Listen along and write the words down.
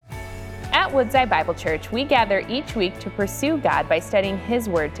At Woodside Bible Church, we gather each week to pursue God by studying His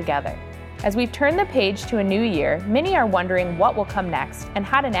Word together. As we turn the page to a new year, many are wondering what will come next and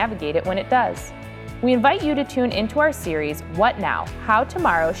how to navigate it when it does. We invite you to tune into our series, What Now? How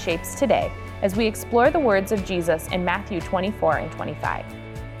Tomorrow Shapes Today, as we explore the words of Jesus in Matthew 24 and 25.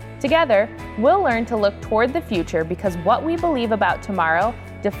 Together, we'll learn to look toward the future because what we believe about tomorrow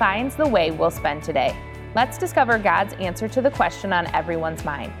defines the way we'll spend today. Let's discover God's answer to the question on everyone's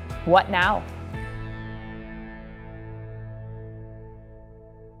mind. What now?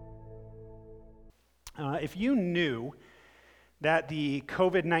 If you knew that the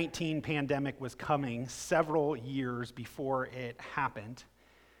COVID-19 pandemic was coming several years before it happened,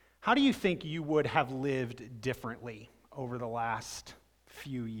 how do you think you would have lived differently over the last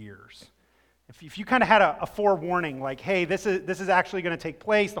few years? If you kind of had a forewarning, like, hey, this is actually going to take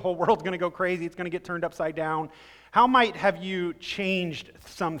place, the whole world's going to go crazy, it's going to get turned upside down, how might have you changed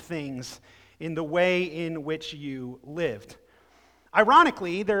some things in the way in which you lived?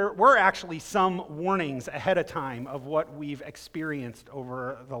 Ironically, there were actually some warnings ahead of time of what we've experienced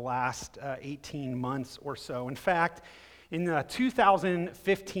over the last 18 months or so. In fact, in the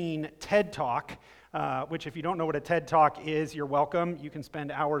 2015 TED Talk, which if you don't know what a TED Talk is, you're welcome. You can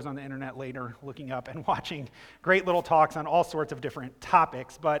spend hours on the internet later looking up and watching great little talks on all sorts of different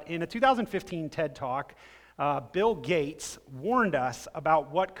topics. But in a 2015 TED Talk, Bill Gates warned us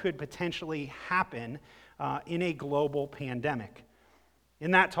about what could potentially happen in a global pandemic.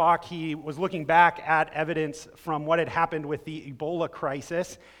 In that talk, he was looking back at evidence from what had happened with the Ebola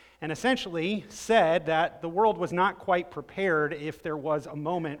crisis and essentially said that the world was not quite prepared if there was a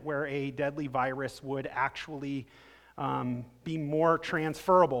moment where a deadly virus would actually be more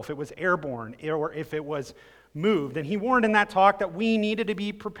transferable, if it was airborne or if it was moved. And he warned in that talk that we needed to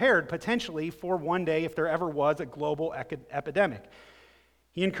be prepared potentially for one day if there ever was a global epidemic.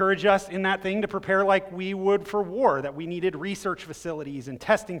 He encouraged us in that thing to prepare like we would for war, that we needed research facilities and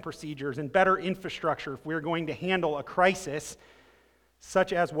testing procedures and better infrastructure if we were going to handle a crisis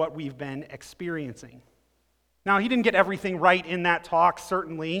such as what we've been experiencing. Now, he didn't get everything right in that talk,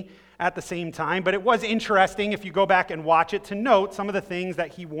 certainly, at the same time, but it was interesting, if you go back and watch it, to note some of the things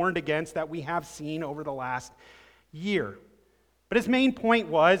that he warned against that we have seen over the last year. But his main point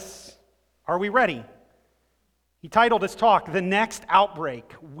was, are we ready? He titled his talk, The Next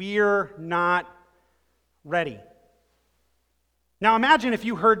Outbreak, We're Not Ready. Now imagine if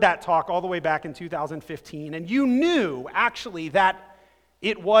you heard that talk all the way back in 2015 and you knew actually that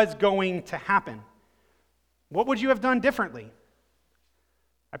it was going to happen. What would you have done differently?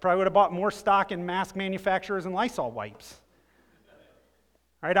 I probably would have bought more stock in mask manufacturers and Lysol wipes.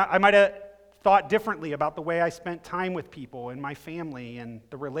 Right? I might have thought differently about the way I spent time with people and my family and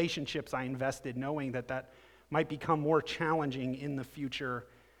the relationships I invested, knowing that might become more challenging in the future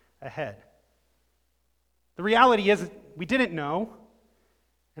ahead. The reality is we didn't know,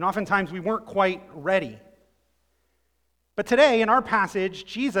 and oftentimes we weren't quite ready. But today, in our passage,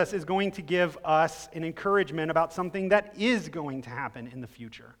 Jesus is going to give us an encouragement about something that is going to happen in the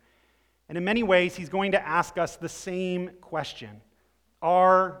future. And in many ways, he's going to ask us the same question.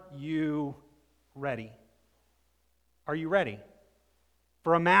 Are you ready? Are you ready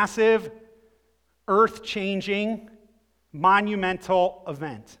for a massive, earth-changing, monumental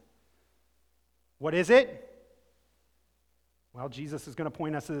event? What is it? Well, Jesus is going to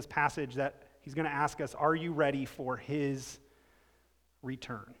point us to this passage that he's going to ask us, are you ready for his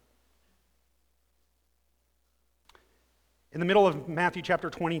return? In the middle of Matthew chapter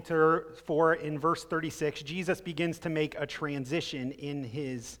 24, in verse 36, Jesus begins to make a transition in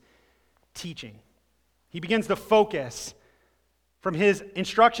his teaching. He begins to focus from his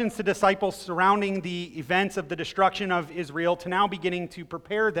instructions to disciples surrounding the events of the destruction of Israel to now beginning to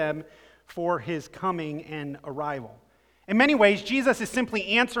prepare them for his coming and arrival. In many ways, Jesus is simply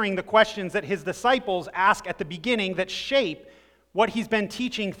answering the questions that his disciples ask at the beginning that shape what he's been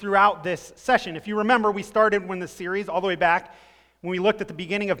teaching throughout this session. If you remember, we started when the series all the way back when we looked at the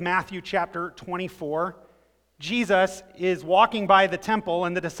beginning of Matthew chapter 24. Jesus is walking by the temple,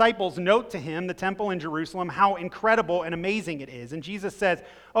 and the disciples note to him, the temple in Jerusalem, how incredible and amazing it is. And Jesus says,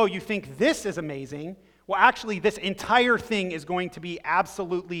 oh, you think this is amazing? Well, actually, this entire thing is going to be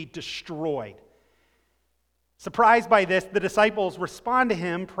absolutely destroyed. Surprised by this, the disciples respond to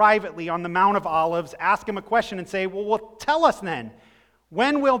him privately on the Mount of Olives, ask him a question and say, well, tell us then,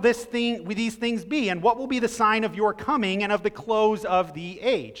 when will these things be? And what will be the sign of your coming and of the close of the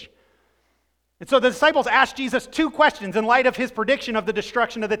age? And so the disciples asked Jesus two questions in light of his prediction of the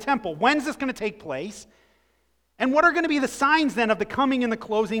destruction of the temple. When's this going to take place? And what are going to be the signs then of the coming and the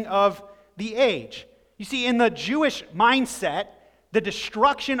closing of the age? You see, in the Jewish mindset, the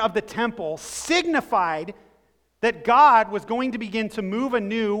destruction of the temple signified that God was going to begin to move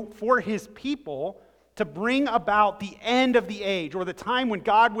anew for his people to bring about the end of the age, or the time when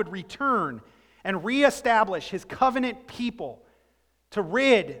God would return and reestablish his covenant people to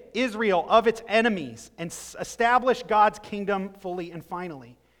rid Israel of its enemies and establish God's kingdom fully and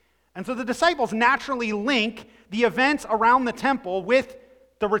finally. And so the disciples naturally link the events around the temple with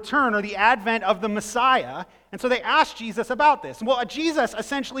the return or the advent of the Messiah. And so they ask Jesus about this. Well, Jesus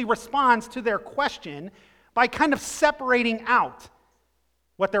essentially responds to their question by kind of separating out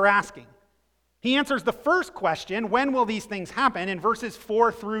what they're asking. He answers the first question, when will these things happen, in verses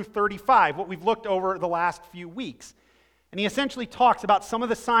 4 through 35, what we've looked over the last few weeks. And he essentially talks about some of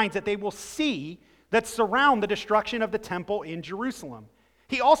the signs that they will see that surround the destruction of the temple in Jerusalem.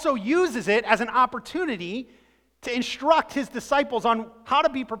 He also uses it as an opportunity to instruct his disciples on how to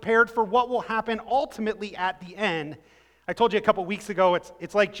be prepared for what will happen ultimately at the end. I told you a couple weeks ago,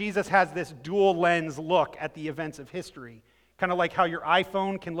 it's like Jesus has this dual lens look at the events of history. Kind of like how your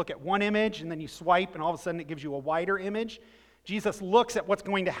iPhone can look at one image and then you swipe and all of a sudden it gives you a wider image. Jesus looks at what's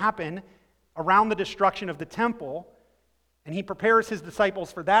going to happen around the destruction of the temple, and he prepares his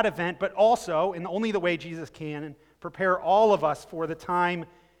disciples for that event, but also, in only the way Jesus can, prepare all of us for the time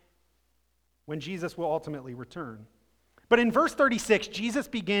when Jesus will ultimately return. But in verse 36, Jesus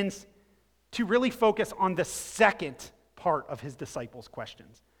begins to really focus on the second part of his disciples'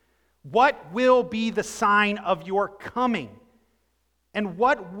 questions. What will be the sign of your coming? And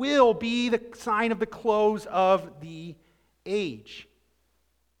what will be the sign of the close of the age?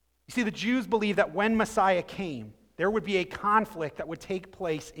 You see, the Jews believed that when Messiah came, there would be a conflict that would take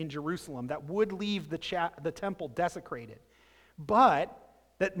place in Jerusalem that would leave the temple desecrated, but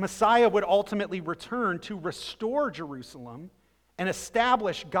that Messiah would ultimately return to restore Jerusalem and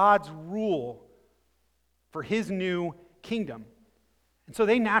establish God's rule for his new kingdom. And so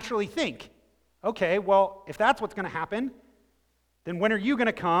they naturally think, okay, well, if that's what's going to happen, then when are you going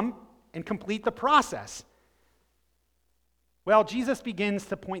to come and complete the process? Well, Jesus begins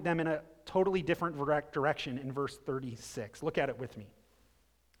to point them in a totally different direction in verse 36. Look at it with me.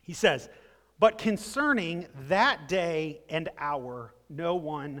 He says, "But concerning that day and hour, no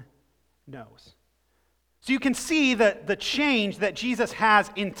one knows." So you can see the change that Jesus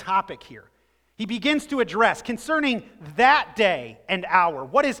has in topic here. He begins to address concerning that day and hour.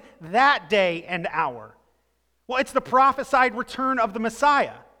 What is that day and hour? Well, it's the prophesied return of the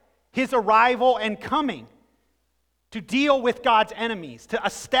Messiah, his arrival and coming to deal with God's enemies, to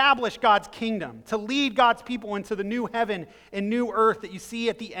establish God's kingdom, to lead God's people into the new heaven and new earth that you see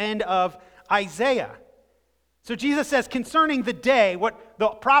at the end of Isaiah. So Jesus says concerning the day, what the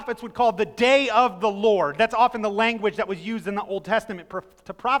prophets would call the day of the Lord. That's often the language that was used in the Old Testament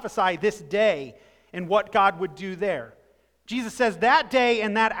to prophesy this day and what God would do there. Jesus says that day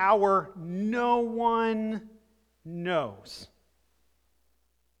and that hour, no one knows.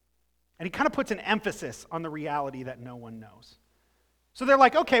 And he kind of puts an emphasis on the reality that no one knows. So they're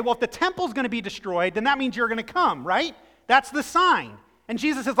like, okay, well, if the temple's going to be destroyed, then that means you're going to come, right? That's the sign. And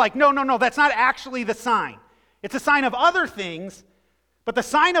Jesus is like, no, that's not actually the sign. It's a sign of other things, but the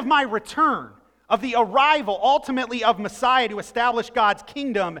sign of my return, of the arrival, ultimately, of Messiah to establish God's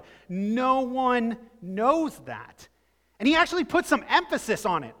kingdom, no one knows that. And he actually puts some emphasis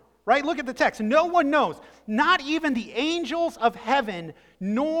on it, right? Look at the text. No one knows, not even the angels of heaven,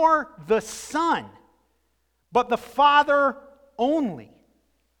 nor the Son, but the Father only.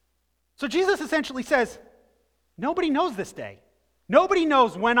 So Jesus essentially says, nobody knows this day. Nobody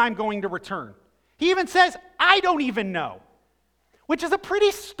knows when I'm going to return. He even says, I don't even know, which is a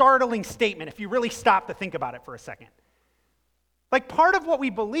pretty startling statement if you really stop to think about it for a second. Like, part of what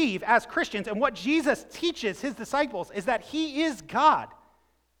we believe as Christians and what Jesus teaches his disciples is that he is God,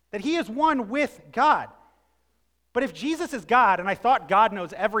 that he is one with God. But if Jesus is God, and I thought God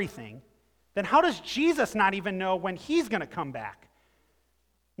knows everything, then how does Jesus not even know when he's going to come back?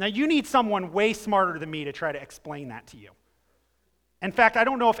 Now, you need someone way smarter than me to try to explain that to you. In fact, I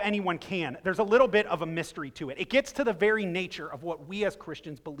don't know if anyone can. There's a little bit of a mystery to it. It gets to the very nature of what we as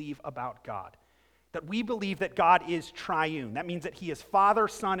Christians believe about God. That we believe that God is triune. That means that he is Father,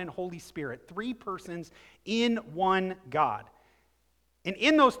 Son, and Holy Spirit, three persons in one God. And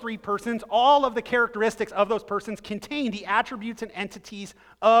in those three persons, all of the characteristics of those persons contain the attributes and entities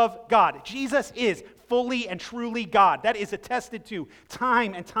of God. Jesus is fully and truly God. That is attested to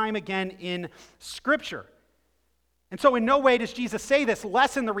time and time again in Scripture. And so in no way does Jesus say this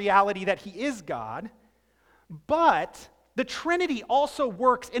lessen the reality that he is God, but the Trinity also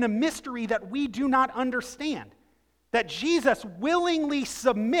works in a mystery that we do not understand. that Jesus willingly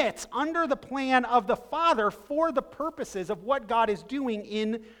submits under the plan of the Father for the purposes of what God is doing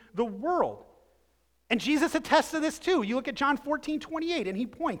in the world. And Jesus attests to this too. You look at John 14:28, and he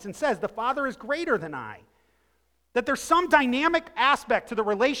points and says, the Father is greater than I. That there's some dynamic aspect to the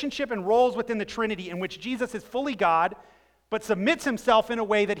relationship and roles within the Trinity in which Jesus is fully God, but submits himself in a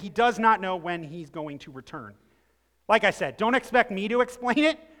way that he does not know when he's going to return. Like I said, don't expect me to explain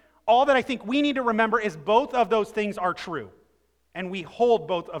it. All that I think we need to remember is both of those things are true, and we hold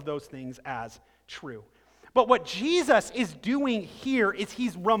both of those things as true. But what Jesus is doing here is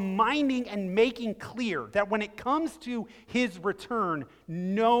he's reminding and making clear that when it comes to his return,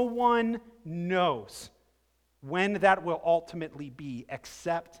 no one knows when that will ultimately be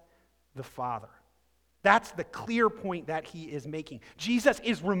except the Father. That's the clear point that he is making. Jesus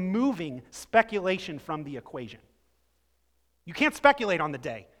is removing speculation from the equation. You can't speculate on the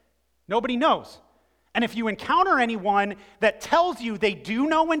day. Nobody knows. And if you encounter anyone that tells you they do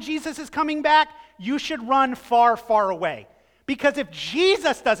know when Jesus is coming back, you should run far, far away. Because if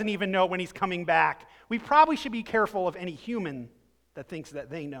Jesus doesn't even know when he's coming back, we probably should be careful of any human that thinks that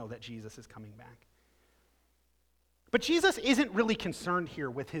they know that Jesus is coming back. But Jesus isn't really concerned here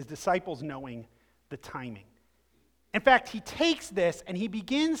with his disciples knowing the timing. In fact, he takes this and he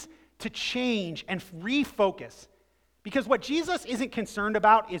begins to change and refocus. Because what Jesus isn't concerned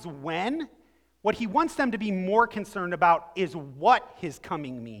about is when. What he wants them to be more concerned about is what his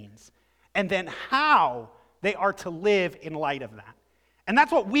coming means, and then how they are to live in light of that. And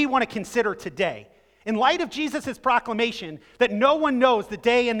that's what we want to consider today. In light of Jesus' proclamation that no one knows the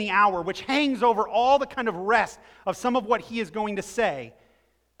day and the hour, which hangs over all the kind of rest of some of what he is going to say,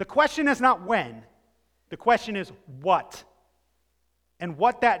 the question is not when, the question is what. And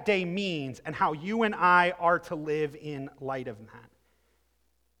what that day means, and how you and I are to live in light of that.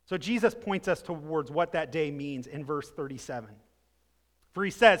 So Jesus points us towards what that day means in verse 37. For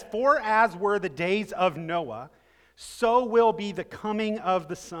he says, "For as were the days of Noah, so will be the coming of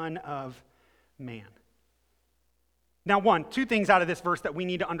the Son of Man." Now, two things out of this verse that we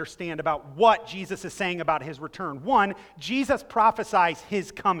need to understand about what Jesus is saying about his return. One, Jesus prophesies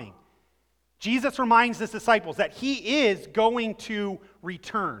his coming. Jesus reminds his disciples that he is going to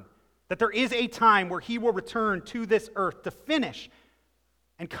return, that there is a time where he will return to this earth to finish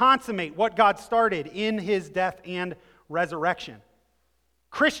and consummate what God started in his death and resurrection.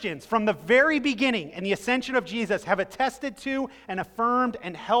 Christians, from the very beginning and the ascension of Jesus, have attested to and affirmed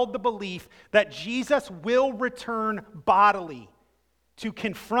and held the belief that Jesus will return bodily to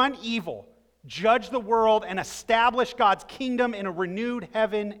confront evil, judge the world, and establish God's kingdom in a renewed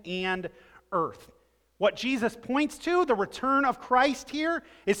heaven and earth. What Jesus points to, the return of Christ here,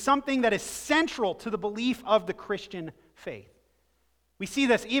 is something that is central to the belief of the Christian faith. We see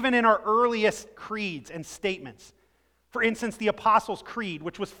this even in our earliest creeds and statements. For instance, the Apostles' Creed,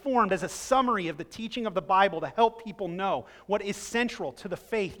 which was formed as a summary of the teaching of the Bible to help people know what is central to the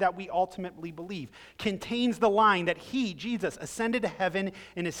faith that we ultimately believe, contains the line that he, Jesus, ascended to heaven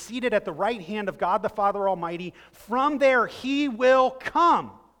and is seated at the right hand of God the Father Almighty. From there he will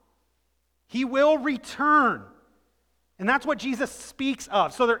come. He will return. And that's what Jesus speaks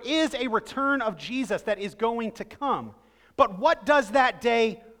of. So there is a return of Jesus that is going to come. But what does that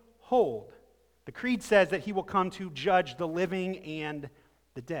day hold? The Creed says that he will come to judge the living and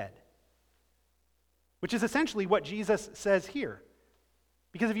the dead, which is essentially what Jesus says here.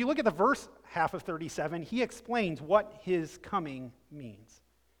 Because if you look at the verse half of 37, he explains what his coming means.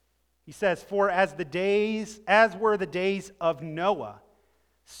 He says, "For as were the days of Noah,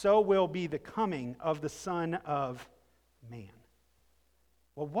 so will be the coming of the Son of Man."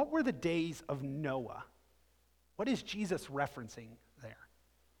 Well, what were the days of Noah? What is Jesus referencing there?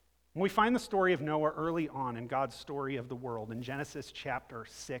 And we find the story of Noah early on in God's story of the world in Genesis chapter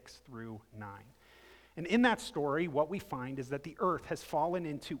 6 through 9. And in that story, what we find is that the earth has fallen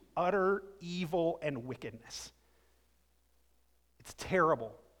into utter evil and wickedness. It's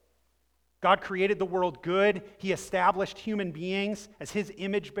terrible. God created the world good. He established human beings as his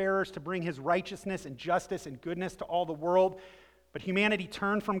image bearers to bring his righteousness and justice and goodness to all the world. But humanity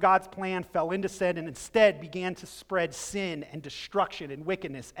turned from God's plan, fell into sin, and instead began to spread sin and destruction and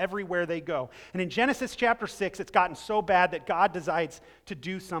wickedness everywhere they go. And in Genesis chapter 6, it's gotten so bad that God decides to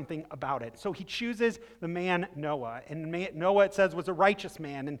do something about it. So he chooses the man Noah. And Noah, it says, was a righteous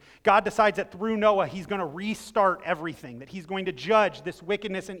man. And God decides that through Noah, he's going to restart everything, that he's going to judge this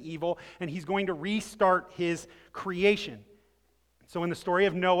wickedness and evil, and he's going to restart his creation. So in the story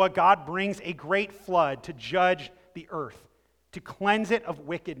of Noah, God brings a great flood to judge the earth, to cleanse it of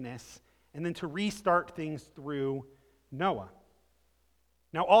wickedness, and then to restart things through Noah.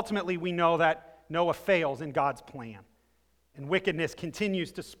 Now, ultimately, we know that Noah fails in God's plan, and wickedness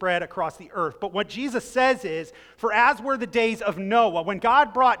continues to spread across the earth. But what Jesus says is, for as were the days of Noah, when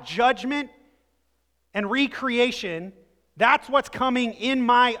God brought judgment and recreation, that's what's coming in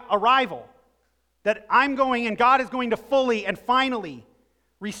my arrival. That I'm going and God is going to fully and finally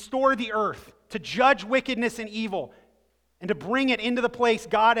restore the earth, to judge wickedness and evil, and to bring it into the place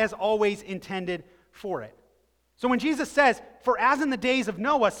God has always intended for it. So when Jesus says, for as in the days of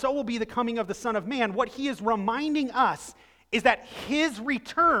Noah, so will be the coming of the Son of Man, what he is reminding us is that his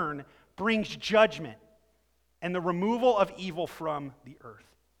return brings judgment and the removal of evil from the earth.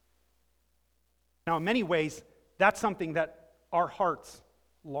 Now, in many ways, that's something that our hearts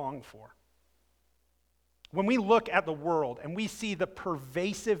long for. When we look at the world and we see the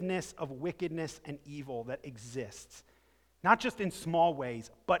pervasiveness of wickedness and evil that exists, not just in small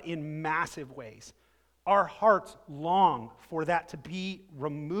ways, but in massive ways, our hearts long for that to be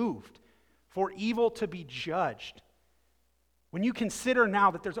removed, for evil to be judged. When you consider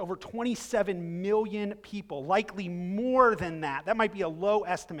now that there's over 27 million people, likely more than that might be a low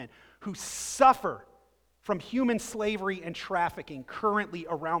estimate, who suffer from human slavery and trafficking currently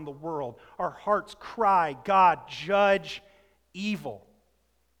around the world, our hearts cry, God, judge evil.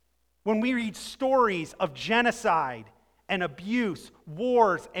 When we read stories of genocide and abuse,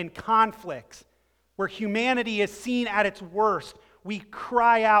 wars and conflicts, where humanity is seen at its worst, we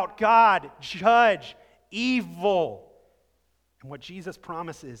cry out, God, judge evil. And what Jesus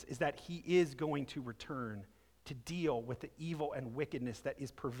promises is that he is going to return to deal with the evil and wickedness that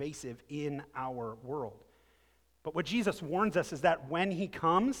is pervasive in our world. But what Jesus warns us is that when he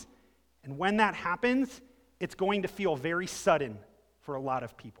comes, and when that happens, it's going to feel very sudden for a lot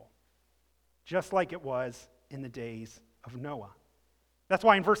of people, just like it was in the days of Noah. That's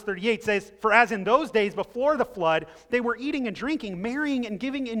why in verse 38 it says, for as in those days before the flood, they were eating and drinking, marrying and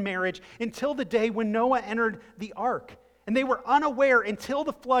giving in marriage until the day when Noah entered the ark. And they were unaware until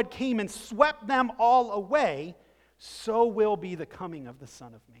the flood came and swept them all away, so will be the coming of the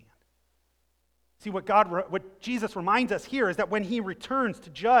Son of Man. See, what Jesus reminds us here is that when he returns to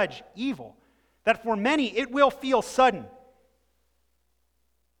judge evil, that for many it will feel sudden.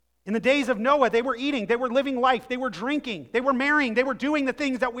 In the days of Noah, they were eating, they were living life, they were drinking, they were marrying, they were doing the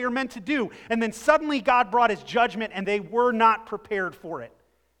things that we are meant to do. And then suddenly God brought his judgment and they were not prepared for it.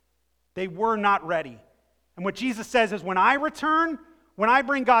 They were not ready. And what Jesus says is when I return, when I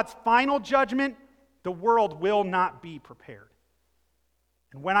bring God's final judgment, the world will not be prepared.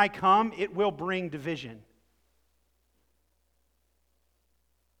 And when I come, it will bring division.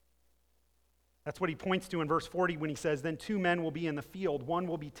 That's what he points to in verse 40 when he says, then 2 men will be in the field, one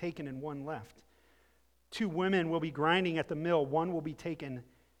will be taken and one left. 2 women will be grinding at the mill, one will be taken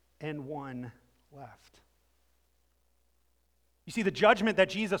and one left. You see, the judgment that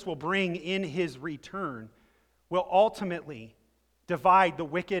Jesus will bring in his return will ultimately divide the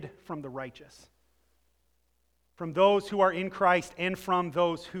wicked from the righteous, from those who are in Christ and from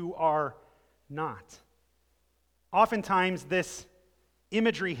those who are not. Oftentimes, this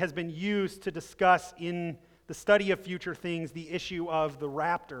imagery has been used to discuss in the study of future things the issue of the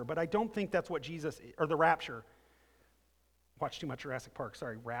rapture, but I don't think that's what Jesus, or the rapture. Watched too much Jurassic Park,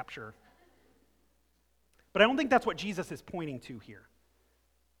 sorry, rapture. But I don't think that's what Jesus is pointing to here.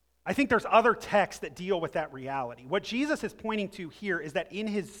 I think there's other texts that deal with that reality. What Jesus is pointing to here is that in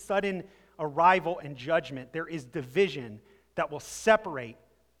his sudden arrival and judgment, there is division that will separate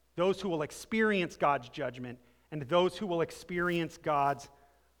those who will experience God's judgment and those who will experience God's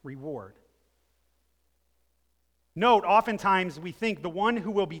reward. Note, oftentimes we think the one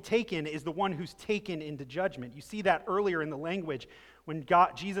who will be taken is the one who's taken into judgment. You see that earlier in the language when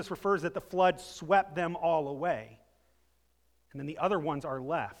Jesus refers that the flood swept them all away. And then the other ones are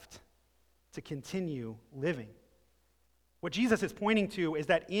left to continue living. What Jesus is pointing to is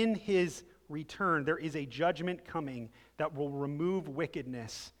that in his return, there is a judgment coming that will remove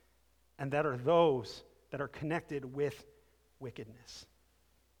wickedness, and that are those that are connected with wickedness.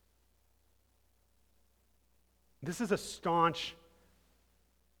 This is a staunch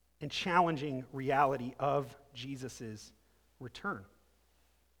and challenging reality of Jesus' return.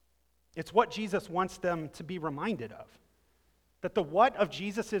 It's what Jesus wants them to be reminded of. That the what of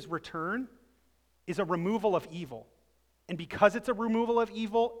Jesus' return is a removal of evil. And because it's a removal of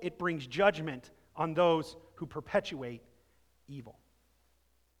evil, it brings judgment on those who perpetuate evil.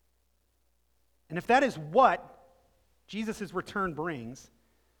 And if that is what Jesus' return brings,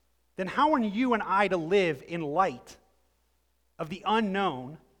 then how are you and I to live in light of the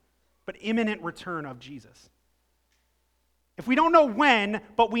unknown but imminent return of Jesus? If we don't know when,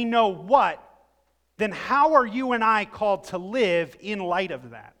 but we know what, then how are you and I called to live in light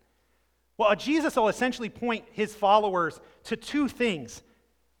of that? Well, Jesus will essentially point his followers to two things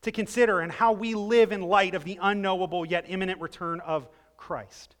to consider and how we live in light of the unknowable yet imminent return of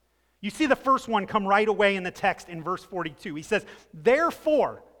Christ. You see the first one come right away in the text in verse 42. He says,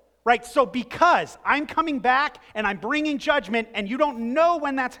 therefore, right, so because I'm coming back and I'm bringing judgment and you don't know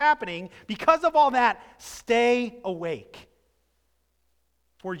when that's happening, because of all that, stay awake.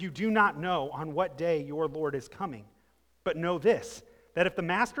 For you do not know on what day your Lord is coming. But know this, that if the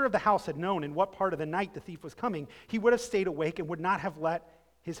master of the house had known in what part of the night the thief was coming, he would have stayed awake and would not have let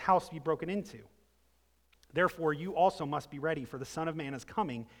his house be broken into. Therefore, you also must be ready, for the Son of Man is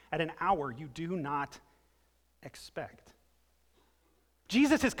coming at an hour you do not expect.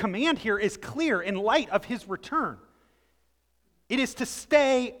 Jesus' command here is clear in light of his return. It is to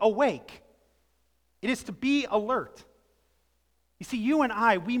stay awake. It is to be alert. You see, you and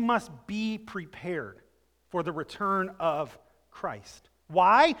I, we must be prepared for the return of Christ.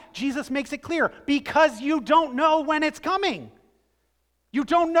 Why? Jesus makes it clear. Because you don't know when it's coming. You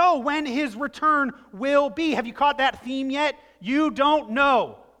don't know when his return will be. Have you caught that theme yet? You don't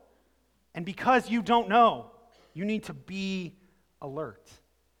know. And because you don't know, you need to be alert.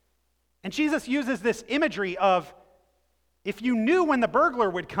 And Jesus uses this imagery of, if you knew when the burglar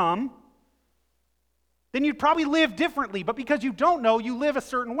would come, then you'd probably live differently. But because you don't know, you live a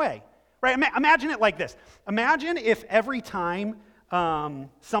certain way. Right? Imagine it like this. Imagine if every time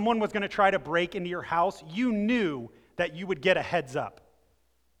someone was going to try to break into your house, you knew that you would get a heads up.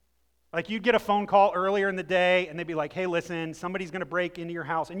 Like you'd get a phone call earlier in the day and they'd be like, hey, listen, somebody's going to break into your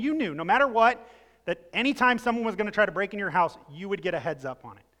house. And you knew, no matter what, that anytime someone was going to try to break into your house, you would get a heads up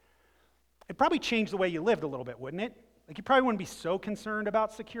on it. It'd probably change the way you lived a little bit, wouldn't it? Like you probably wouldn't be so concerned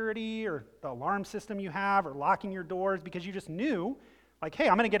about security or the alarm system you have or locking your doors because you just knew, like, hey,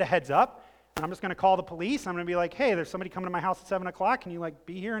 I'm going to get a heads up and I'm just going to call the police. I'm going to be like, hey, there's somebody coming to my house at 7 o'clock. Can you like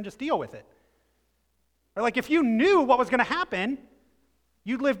be here and just deal with it? Or like if you knew what was going to happen,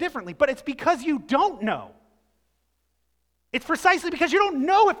 you'd live differently. But it's because you don't know. It's precisely because you don't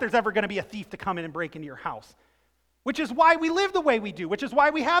know if there's ever going to be a thief to come in and break into your house. Which is why we live the way we do, which is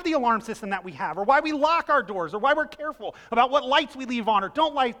why we have the alarm system that we have, or why we lock our doors, or why we're careful about what lights we leave on or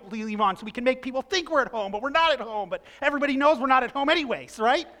don't leave on so we can make people think we're at home, but we're not at home, but everybody knows we're not at home anyways,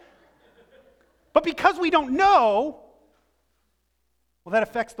 right? But because we don't know, well, that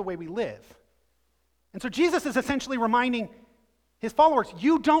affects the way we live. And so Jesus is essentially reminding his followers,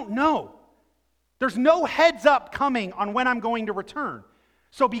 you don't know. There's no heads up coming on when I'm going to return.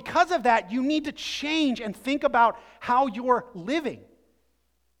 So because of that, you need to change and think about how you're living.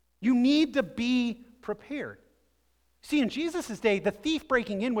 You need to be prepared. See, in Jesus' day, the thief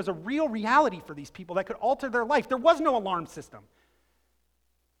breaking in was a real reality for these people that could alter their life. There was no alarm system.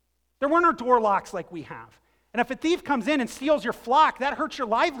 There weren't no door locks like we have. And if a thief comes in and steals your flock, that hurts your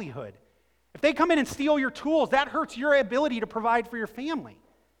livelihood. If they come in and steal your tools, that hurts your ability to provide for your family.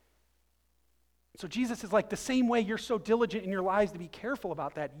 So Jesus is like, the same way you're so diligent in your lives to be careful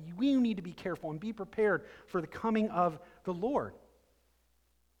about that, we need to be careful and be prepared for the coming of the Lord.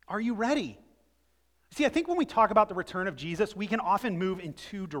 Are you ready? See, I think when we talk about the return of Jesus, we can often move in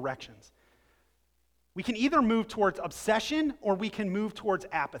two directions. We can either move towards obsession or we can move towards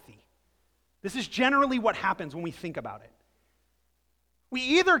apathy. This is generally what happens when we think about it. We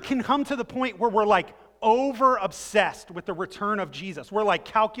either can come to the point where we're like over-obsessed with the return of Jesus. We're like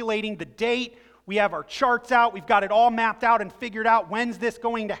calculating the date. We have our charts out. We've got it all mapped out and figured out when's this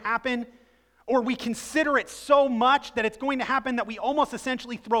going to happen. Or we consider it so much that it's going to happen that we almost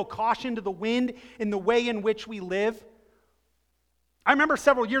essentially throw caution to the wind in the way in which we live. I remember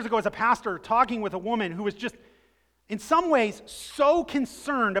several years ago as a pastor talking with a woman who was just, in some ways, so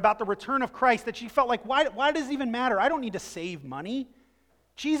concerned about the return of Christ that she felt like, why does it even matter? I don't need to save money.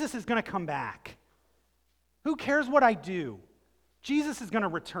 Jesus is going to come back. Who cares what I do? Jesus is going to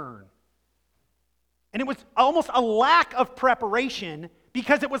return. And it was almost a lack of preparation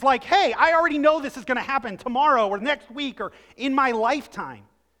because it was like, hey, I already know this is going to happen tomorrow or next week or in my lifetime.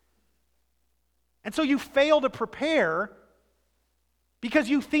 And so you fail to prepare because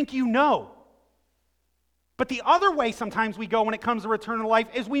you think you know. But the other way sometimes we go when it comes to return to life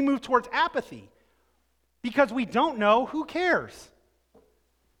is we move towards apathy. Because we don't know, who cares?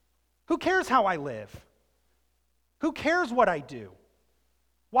 Who cares how I live? Who cares what I do?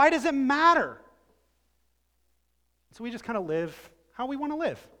 Why does it matter? So we just kind of live how we want to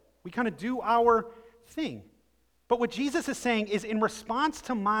live. We kind of do our thing. But what Jesus is saying is, in response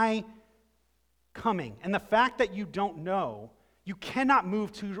to my coming and the fact that you don't know, you cannot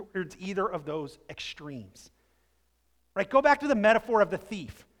move towards either of those extremes. Right? Go back to the metaphor of the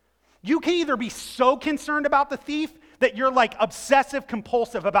thief. You can either be so concerned about the thief that you're like obsessive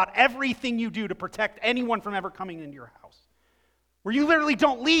compulsive about everything you do to protect anyone from ever coming into your house. Where you literally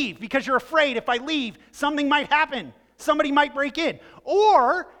don't leave because you're afraid if I leave, something might happen. Somebody might break in.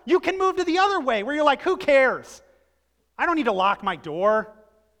 Or you can move to the other way where you're like, who cares? I don't need to lock my door.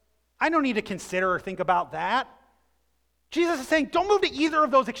 I don't need to consider or think about that. Jesus is saying, don't move to either of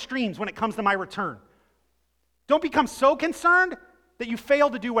those extremes when it comes to my return. Don't become so concerned that you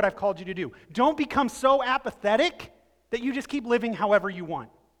fail to do what I've called you to do. Don't become so apathetic that you just keep living however you want.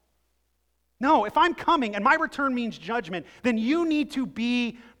 No, if I'm coming and my return means judgment, then you need to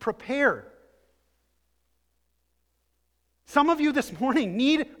be prepared. Some of you this morning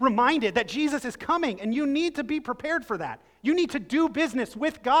need reminded that Jesus is coming, and you need to be prepared for that. You need to do business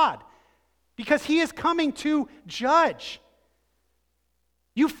with God because he is coming to judge.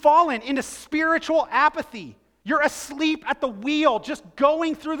 You've fallen into spiritual apathy. You're asleep at the wheel, just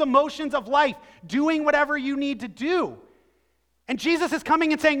going through the motions of life, doing whatever you need to do. And Jesus is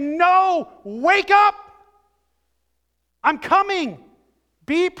coming and saying, no, wake up. I'm coming.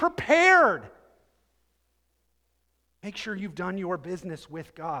 Be prepared. Make sure you've done your business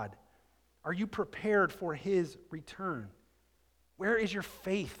with God. Are you prepared for his return? Where is your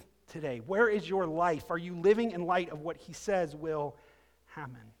faith today? Where is your life? Are you living in light of what he says will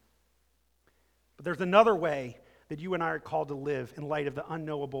happen? But there's another way that you and I are called to live in light of the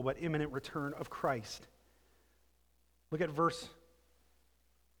unknowable but imminent return of Christ. Look at verse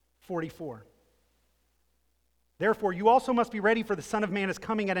 44. Therefore, you also must be ready, for the Son of Man is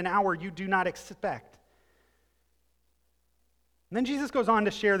coming at an hour you do not expect. And then Jesus goes on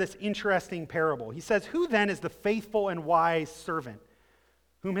to share this interesting parable. He says, who then is the faithful and wise servant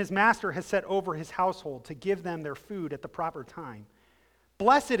whom his master has set over his household to give them their food at the proper time?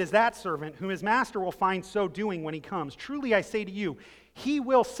 Blessed is that servant whom his master will find so doing when he comes. Truly I say to you, he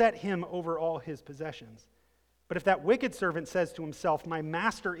will set him over all his possessions. But if that wicked servant says to himself, my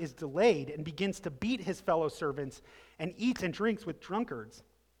master is delayed, and begins to beat his fellow servants and eats and drinks with drunkards,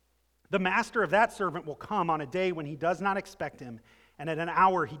 the master of that servant will come on a day when he does not expect him, and at an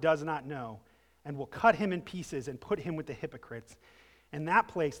hour he does not know, and will cut him in pieces and put him with the hypocrites. In that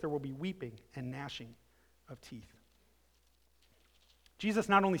place there will be weeping and gnashing of teeth. Jesus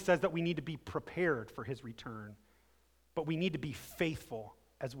not only says that we need to be prepared for his return, but we need to be faithful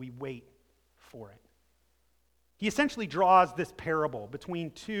as we wait for it. He essentially draws this parable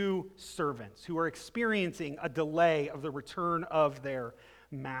between two servants who are experiencing a delay of the return of their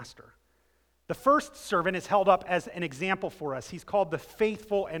master. The first servant is held up as an example for us. He's called the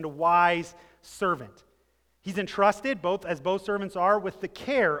faithful and wise servant. He's entrusted, both servants are, with the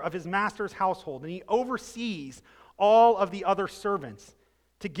care of his master's household, and he oversees all of the other servants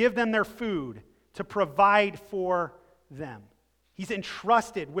to give them their food, to provide for them. He's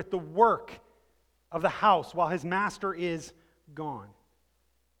entrusted with the work of the house while his master is gone.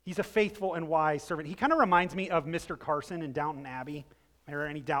 He's a faithful and wise servant. He kind of reminds me of Mr. Carson in Downton Abbey. Are there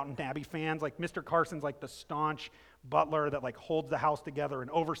any Downton Abbey fans? Like Mr. Carson's like the staunch butler that like holds the house together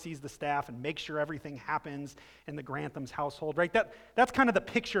and oversees the staff and makes sure everything happens in the Grantham's household, right? That's kind of the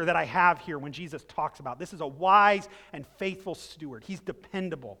picture that I have here when Jesus talks about. This is a wise and faithful steward. He's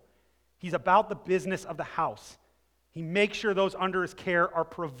dependable. He's about the business of the house. He makes sure those under his care are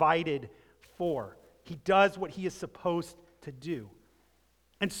provided for. He does what he is supposed to do.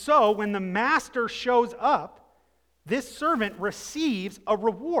 And so when the master shows up, this servant receives a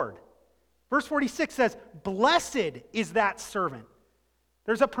reward. Verse 46 says, blessed is that servant.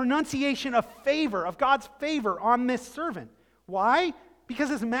 There's a pronunciation of favor, of God's favor on this servant. Why? Because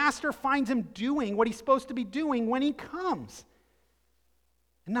his master finds him doing what he's supposed to be doing when he comes.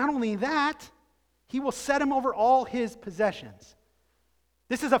 And not only that, he will set him over all his possessions.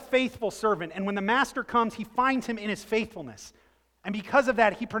 This is a faithful servant, and when the master comes, he finds him in his faithfulness. And because of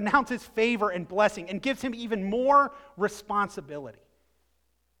that, he pronounces favor and blessing and gives him even more responsibility.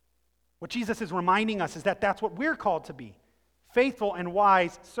 What Jesus is reminding us is that that's what we're called to be, faithful and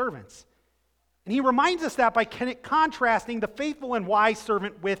wise servants. And he reminds us that by contrasting the faithful and wise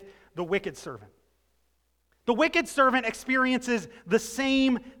servant with the wicked servant. The wicked servant experiences the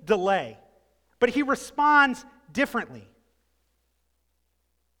same delay, but he responds differently.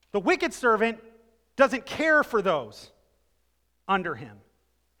 The wicked servant doesn't care for those under him.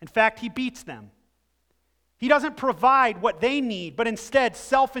 In fact, he beats them. He doesn't provide what they need, but instead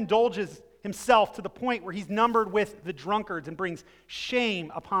self-indulges himself to the point where he's numbered with the drunkards and brings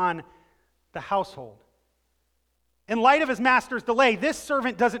shame upon the household. In light of his master's delay, this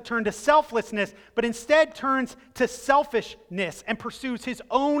servant doesn't turn to selflessness, but instead turns to selfishness and pursues his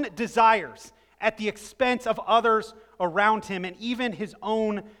own desires at the expense of others around him and even his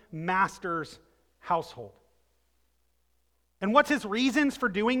own master's household. And what's his reasons for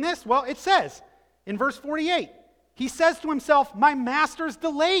doing this? Well, it says in verse 48, he says to himself, my master's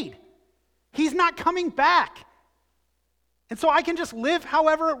delayed. He's not coming back. And so I can just live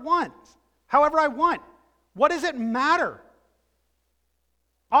however I want. What does it matter?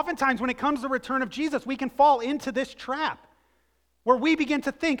 Oftentimes when it comes to the return of Jesus, we can fall into this trap where we begin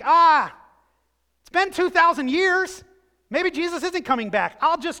to think, it's been 2,000 years. Maybe Jesus isn't coming back.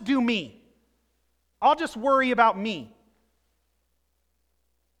 I'll just do me. I'll just worry about me.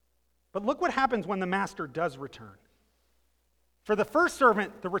 But look what happens when the master does return. For the first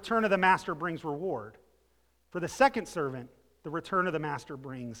servant, the return of the master brings reward. For the second servant, the return of the master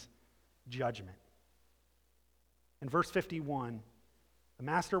brings judgment. In verse 51, the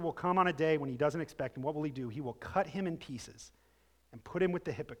master will come on a day when he doesn't expect, and what will he do? He will cut him in pieces and put him with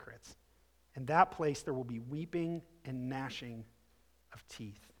the hypocrites. In that place there will be weeping and gnashing of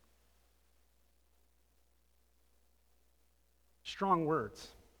teeth. Strong words.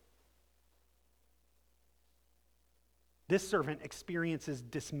 This servant experiences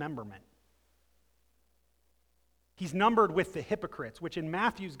dismemberment. He's numbered with the hypocrites, which in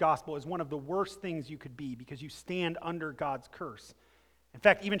Matthew's gospel is one of the worst things you could be because you stand under God's curse. In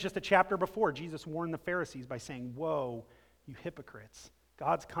fact, even just a chapter before, Jesus warned the Pharisees by saying, woe, you hypocrites.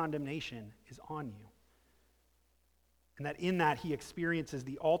 God's condemnation is on you. And that in that he experiences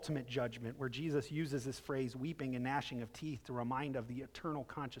the ultimate judgment where Jesus uses this phrase, weeping and gnashing of teeth, to remind of the eternal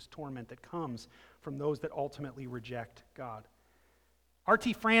conscious torment that comes from those that ultimately reject God.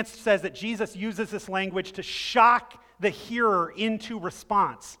 R.T. France says that Jesus uses this language to shock the hearer into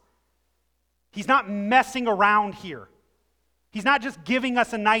response. He's not messing around here. He's not just giving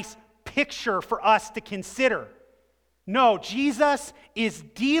us a nice picture for us to consider. No, Jesus is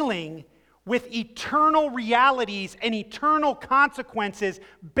dealing with eternal realities and eternal consequences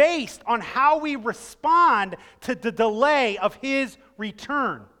based on how we respond to the delay of his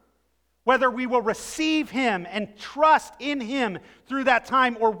return. Whether we will receive him and trust in him through that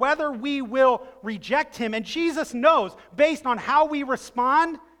time, or whether we will reject him. And Jesus knows, based on how we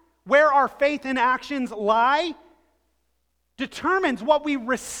respond, where our faith and actions lie, determines what we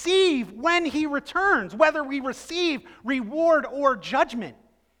receive when he returns, whether we receive reward or judgment.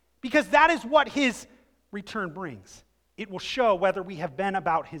 Because that is what his return brings. It will show whether we have been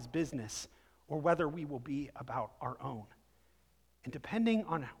about his business or whether we will be about our own. And depending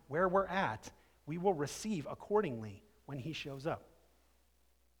on where we're at, we will receive accordingly when he shows up.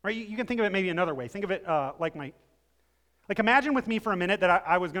 Right? You can think of it maybe another way. Think of it like imagine with me for a minute that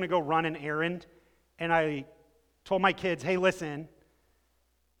I was going to go run an errand, and I told my kids, hey, listen,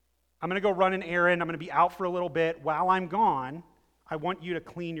 I'm going to go run an errand. I'm going to be out for a little bit. While I'm gone, I want you to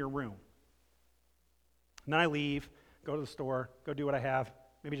clean your room. And then I leave, go to the store, go do what I have,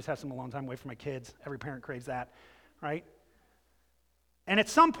 maybe just have some alone time away from my kids. Every parent craves that, right? And at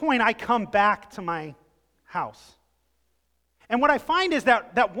some point, I come back to my house. And what I find is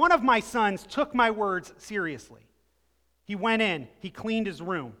that one of my sons took my words seriously. He went in, he cleaned his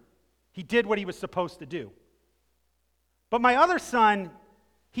room, he did what he was supposed to do. But my other son,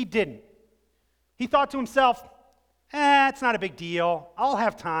 he didn't. He thought to himself, it's not a big deal. I'll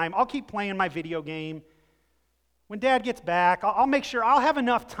have time. I'll keep playing my video game. When Dad gets back, I'll make sure I'll have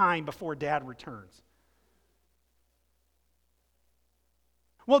enough time before Dad returns.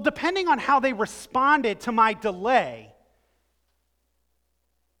 Well, depending on how they responded to my delay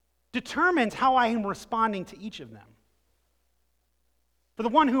determines how I am responding to each of them. For the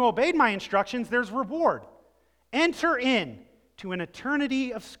one who obeyed my instructions, there's reward. Enter in to an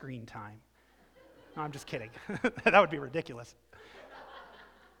eternity of screen time. No, I'm just kidding. That would be ridiculous.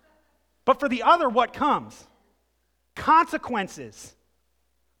 But for the other, what comes? Consequences,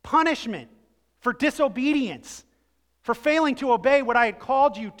 punishment for disobedience, for failing to obey what I had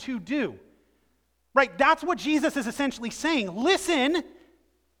called you to do. Right? That's what Jesus is essentially saying. Listen,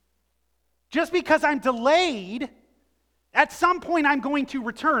 just because I'm delayed, at some point I'm going to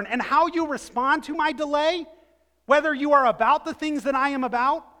return. And how you respond to my delay, whether you are about the things that I am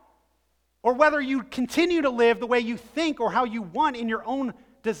about, or whether you continue to live the way you think or how you want in your own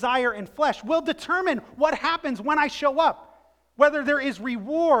desire and flesh, will determine what happens when I show up, whether there is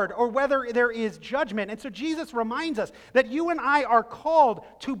reward or whether there is judgment. And so Jesus reminds us that you and I are called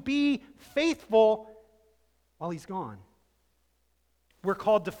to be faithful while he's gone. We're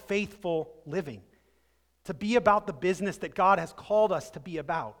called to faithful living, to be about the business that God has called us to be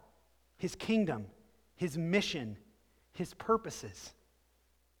about, his kingdom, his mission, his purposes.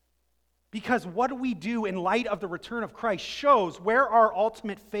 Because what do we do in light of the return of Christ shows where our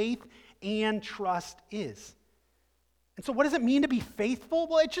ultimate faith and trust is. And so what does it mean to be faithful?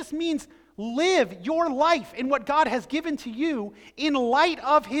 Well, it just means live your life in what God has given to you in light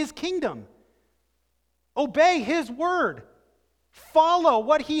of his kingdom. Obey his word. Follow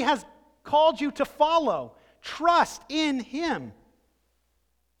what he has called you to follow. Trust in him.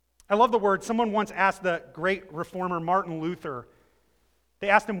 I love the word. Someone once asked the great reformer Martin Luther, they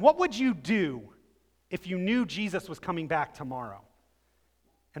asked him, what would you do if you knew Jesus was coming back tomorrow?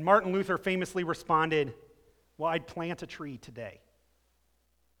 And Martin Luther famously responded, well, I'd plant a tree today.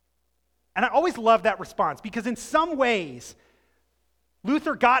 And I always love that response because in some ways,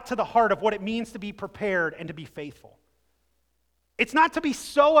 Luther got to the heart of what it means to be prepared and to be faithful. It's not to be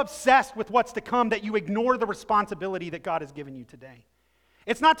so obsessed with what's to come that you ignore the responsibility that God has given you today.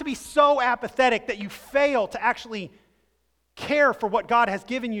 It's not to be so apathetic that you fail to actually care for what God has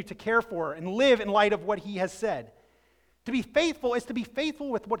given you to care for and live in light of what he has said. To be faithful is to be faithful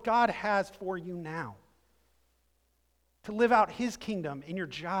with what God has for you now. To live out his kingdom in your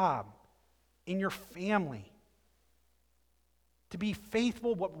job, in your family. To be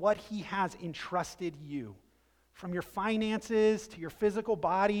faithful with what he has entrusted you. From your finances to your physical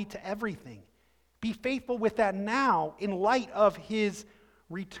body to everything. Be faithful with that now in light of his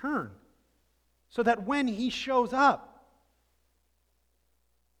return. So that when he shows up,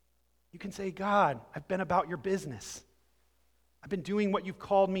 you can say, God, I've been about your business. I've been doing what you've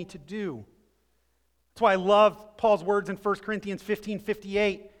called me to do. That's why I love Paul's words in 1 Corinthians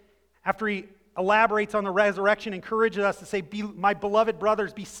 15:58. After he elaborates on the resurrection, encourages us to say, my beloved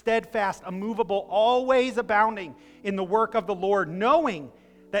brothers, be steadfast, immovable, always abounding in the work of the Lord, knowing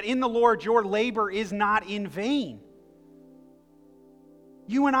that in the Lord your labor is not in vain.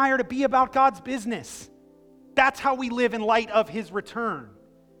 You and I are to be about God's business. That's how we live in light of his return.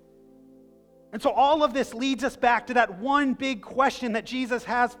 And so all of this leads us back to that one big question that Jesus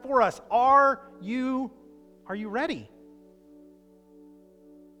has for us. Are you ready?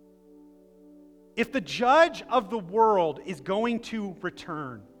 If the judge of the world is going to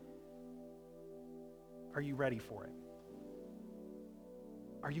return, are you ready for it?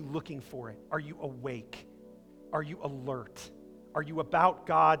 Are you looking for it? Are you awake? Are you alert? Are you about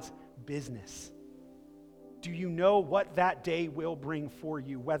God's business? Do you know what that day will bring for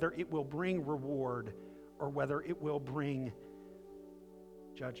you, whether it will bring reward or whether it will bring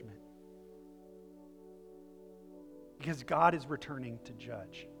judgment? Because God is returning to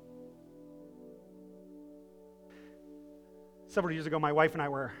judge. Several years ago, my wife and I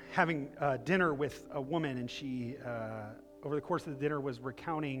were having dinner with a woman, and she, over the course of the dinner, was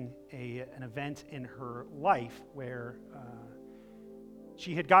recounting an event in her life where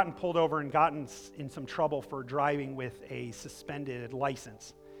she had gotten pulled over and gotten in some trouble for driving with a suspended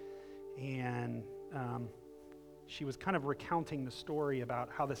license. And she was kind of recounting the story about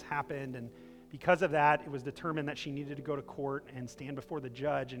how this happened, and because of that, it was determined that she needed to go to court and stand before the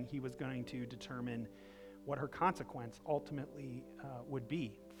judge, and he was going to determine what her consequence ultimately would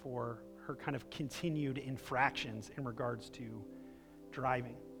be for her kind of continued infractions in regards to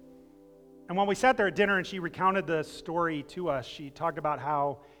driving. And when we sat there at dinner and she recounted the story to us, she talked about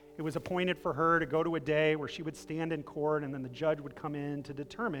how it was appointed for her to go to a day where she would stand in court and then the judge would come in to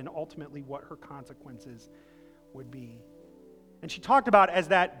determine ultimately what her consequences would be. And she talked about as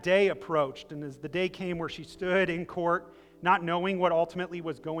that day approached and as the day came where she stood in court, not knowing what ultimately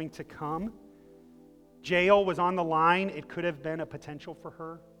was going to come. Jail was on the line. It could have been a potential for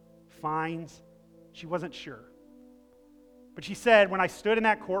her. Fines. She wasn't sure. But she said, when I stood in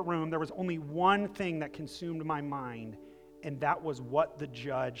that courtroom, there was only one thing that consumed my mind, and that was what the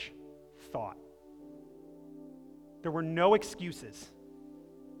judge thought. There were no excuses.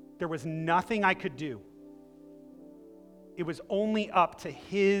 There was nothing I could do. It was only up to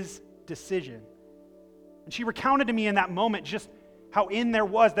his decision. And she recounted to me in that moment just how in there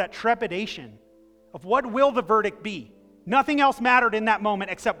was that trepidation of what will the verdict be. Nothing else mattered in that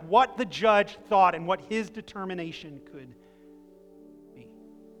moment except what the judge thought and what his determination could be.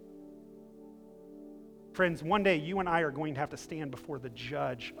 Friends, one day you and I are going to have to stand before the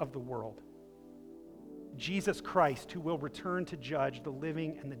judge of the world. Jesus Christ, who will return to judge the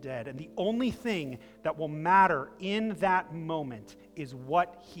living and the dead. And the only thing that will matter in that moment is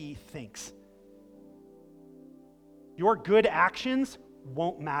what he thinks. Your good actions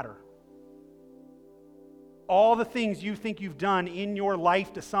won't matter. All the things you think you've done in your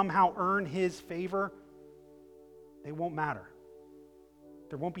life to somehow earn his favor, they won't matter.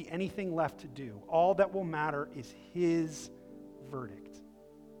 There won't be anything left to do. All that will matter is his verdict.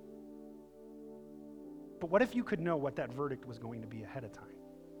 But what if you could know what that verdict was going to be ahead of time?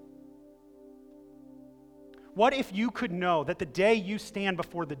 What if you could know that the day you stand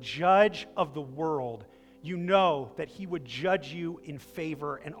before the judge of the world, you know that he would judge you in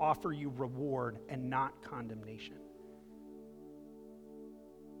favor and offer you reward and not condemnation?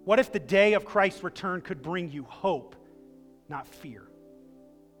 What if the day of Christ's return could bring you hope, not fear?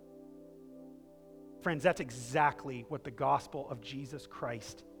 Friends, that's exactly what the gospel of Jesus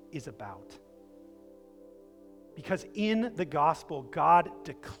Christ is about. Because in the gospel, God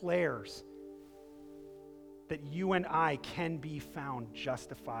declares that you and I can be found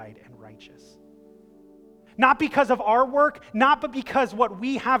justified and righteous. Not because of our work, not because what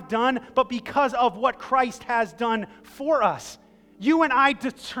we have done, but because of what Christ has done for us. You and I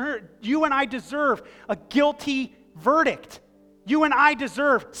deserve a guilty verdict. You and I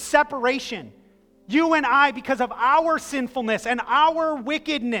deserve separation. You and I, because of our sinfulness and our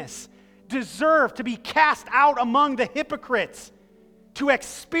wickedness, deserve to be cast out among the hypocrites, to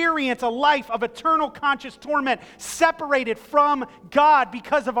experience a life of eternal conscious torment, separated from God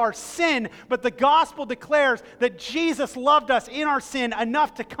because of our sin. But the gospel declares that Jesus loved us in our sin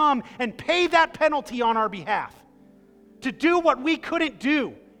enough to come and pay that penalty on our behalf, to do what we couldn't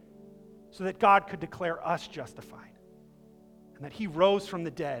do, so that God could declare us justified, and that he rose from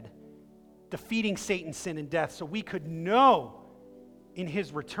the dead, defeating Satan, sin, and death, so we could know in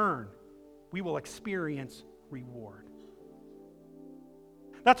his return we will experience reward.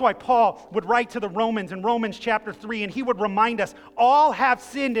 That's why Paul would write to the Romans in Romans chapter 3, and he would remind us, all have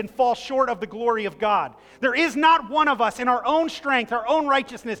sinned and fall short of the glory of God. There is not one of us in our own strength, our own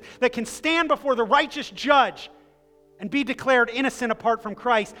righteousness, that can stand before the righteous judge and be declared innocent apart from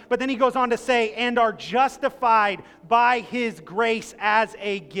Christ. But then he goes on to say, and are justified by his grace as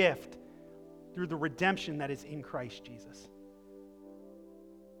a gift through the redemption that is in Christ Jesus.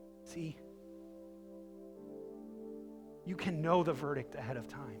 See, you can know the verdict ahead of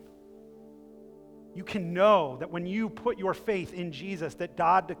time. You can know that when you put your faith in Jesus, that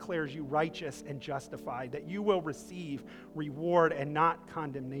God declares you righteous and justified, that you will receive reward and not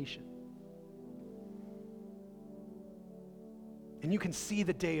condemnation. And you can see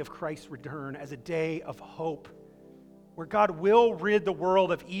the day of Christ's return as a day of hope, where God will rid the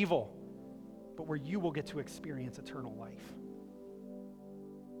world of evil, but where you will get to experience eternal life.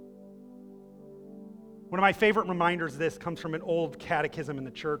 One of my favorite reminders of this comes from an old catechism in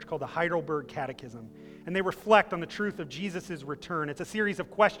the church called the Heidelberg Catechism. And they reflect on the truth of Jesus' return. It's a series of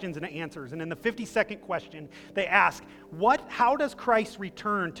questions and answers. And in the 52nd question, they ask, how does Christ's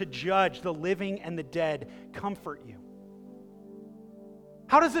return to judge the living and the dead comfort you?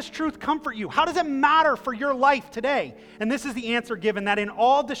 How does this truth comfort you? How does it matter for your life today? And this is the answer given, that in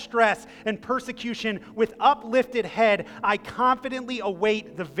all distress and persecution, with uplifted head, I confidently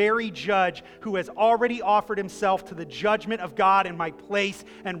await the very judge who has already offered himself to the judgment of God in my place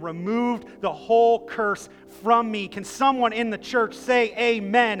and removed the whole curse from me. Can someone in the church say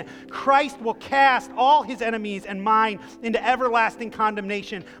amen? Christ will cast all his enemies and mine into everlasting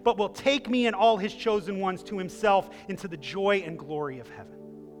condemnation, but will take me and all his chosen ones to himself into the joy and glory of heaven.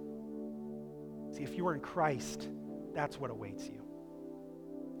 See, if you are in Christ, that's what awaits you.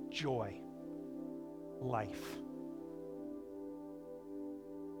 Joy, life.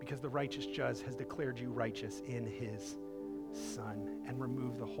 Because the righteous judge has declared you righteous in his Son and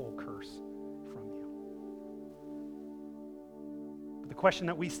removed the whole curse from you. But the question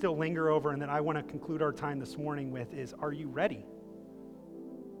that we still linger over and that I want to conclude our time this morning with is, are you ready?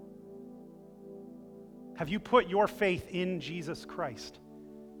 Have you put your faith in Jesus Christ?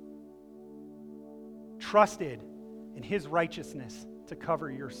 Trusted in his righteousness to cover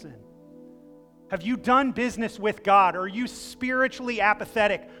your sin? Have you done business with God, or are you spiritually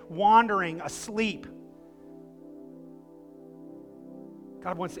apathetic, wandering, asleep?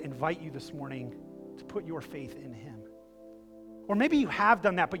 God wants to invite you this morning to put your faith in him. Or maybe you have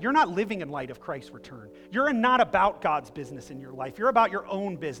done that, but you're not living in light of Christ's return. You're not about God's business in your life. You're about your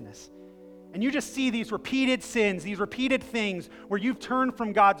own business. And you just see these repeated sins, these repeated things where you've turned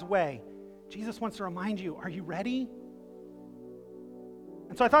from God's way. Jesus wants to remind you, are you ready?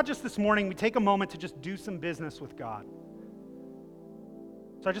 And so I thought just this morning we'd take a moment to just do some business with God.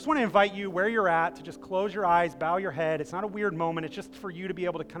 So I just want to invite you where you're at to just close your eyes, bow your head. It's not a weird moment. It's just for you to be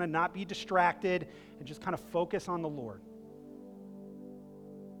able to kind of not be distracted and just kind of focus on the Lord.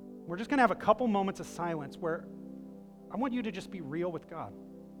 We're just going to have a couple moments of silence where I want you to just be real with God.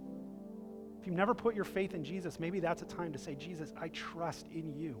 If you've never put your faith in Jesus, maybe that's a time to say, Jesus, I trust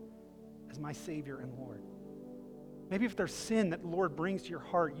in you as my Savior and Lord. Maybe if there's sin that the Lord brings to your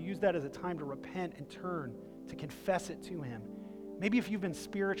heart, you use that as a time to repent and turn, to confess it to him. Maybe if you've been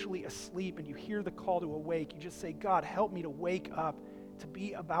spiritually asleep and you hear the call to awake, you just say, God, help me to wake up, to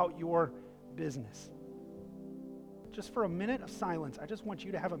be about your business. Just for a minute of silence, I just want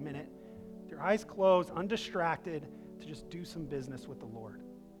you to have a minute. If you're eyes closed, undistracted, to just do some business with the Lord.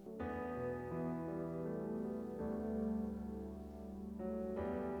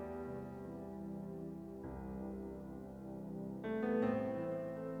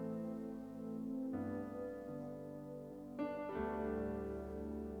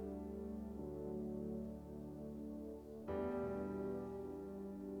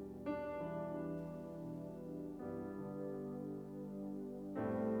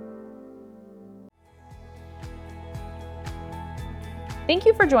 Thank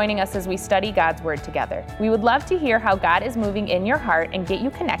you for joining us as we study God's Word together. We would love to hear how God is moving in your heart and get you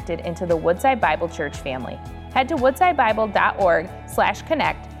connected into the Woodside Bible Church family. Head to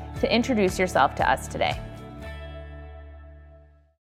woodsidebible.org/connect to introduce yourself to us today.